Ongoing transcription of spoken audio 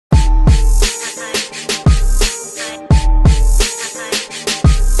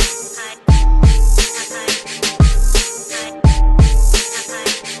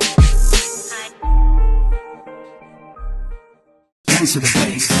dance to the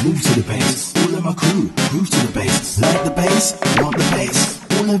bass, move to the bass. All of my crew, groove to the bass. Like the bass, want the bass.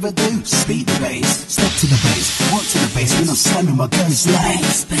 All I ever do, speed the bass. Step to the bass, walk to the bass. When I'm slamming my guns like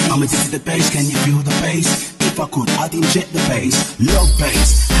I'm addicted to the bass, can you feel the bass? If I could, I'd inject the bass. Love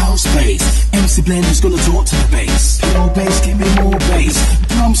bass, house bass. MC Blenda's gonna talk to the bass. Pure bass, give me more bass.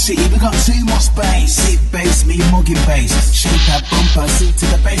 Drum City, we got too much bass. Sick bass, me mugging bass. Shake that bumper, sit to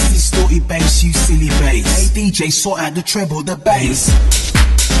the bass. Distorted bass, you silly bass. Hey DJ, sort out the treble, the bass.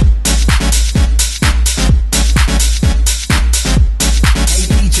 Hey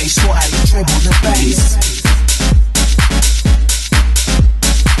DJ, sort out the treble, the bass.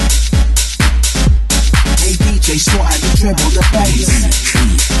 Hey DJ, sort out the treble, the bass.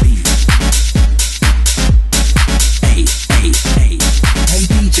 Hey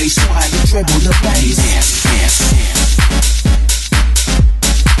DJ, sort out the treble, the bass.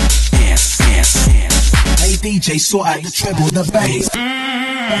 Hey DJ, sort out the treble, the bass.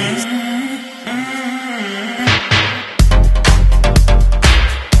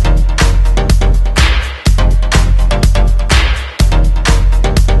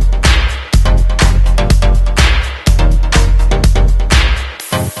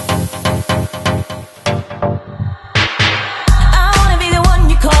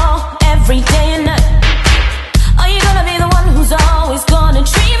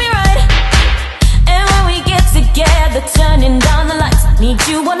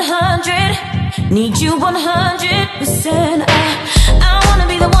 Need you 100%. I wanna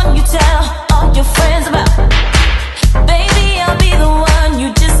be the one you tell all your friends about. Baby, I'll be the one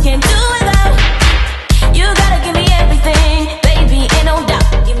you just can't do without. You gotta give me everything, baby, ain't no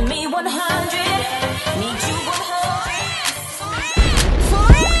doubt. Give me 100. Need you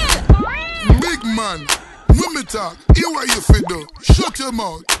 100. Big man, when me talk, hear what you fit do. Shut your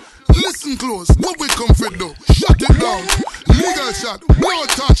mouth. Listen close, what we come for do? Shut it down. Legal shot, no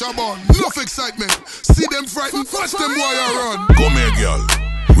touch about. Enough excitement. See them frightened, watch them while you run. Come here, girl.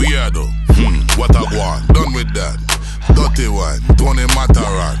 Weirdo. What I want. Done with that. Dirty one. Tony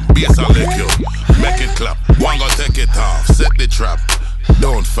Mataran. Bass a lick you. Make it clap. One go take it off. Set the trap.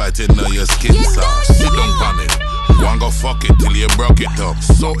 Don't fight it now, your skin soft. Sit down panic. One go fuck it till you broke it up.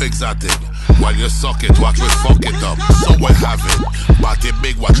 So exotic. While you suck it, watch me fuck it up. So we have it. Body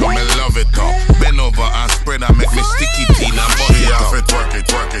big, watch how me love it up. Bend over and spread and make me sticky teen and butt it up. Twerk it,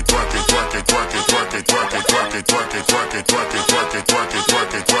 twerk it, twerk it, twerk it, twerk it, twerk it, twerk it, twerk it, twerk it, twerk it, twerk it, twerk it, twerk it,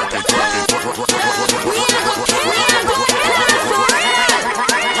 twerk it, twerk it, twerk it,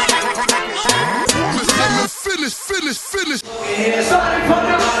 Finish. Starting from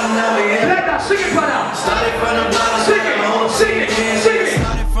the bottom, now we in. Let that sing it, brother. Starting from the bottom, sing it.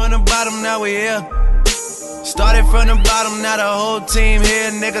 Started from the bottom, now we here. Started from the bottom, now the whole team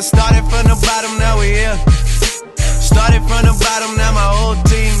here. Nigga, started from the bottom, now we here. Started from the bottom, now my whole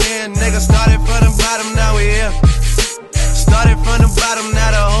team here. Nigga, started from the bottom, now we here. Started from the bottom, now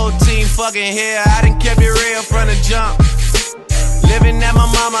the whole team fucking here. I done kept it real from the jump. Living at my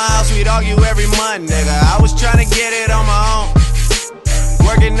mama's house, we'd argue every month, nigga. I was tryna get it on my own.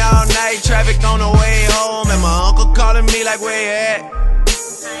 Working all night, traffic on the way home, and my uncle calling me like, where you at?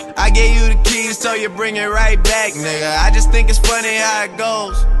 I gave you the keys, so you bring it right back, nigga. I just think it's funny how it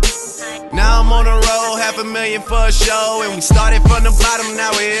goes. Now I'm on the road, $500,000 for a show, and we started from the bottom,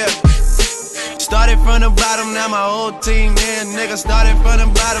 now we here. Started from the bottom, now my whole team here, nigga. Started from the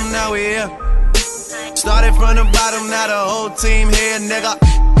bottom, now we here. Started from the bottom, now the whole team here, nigga.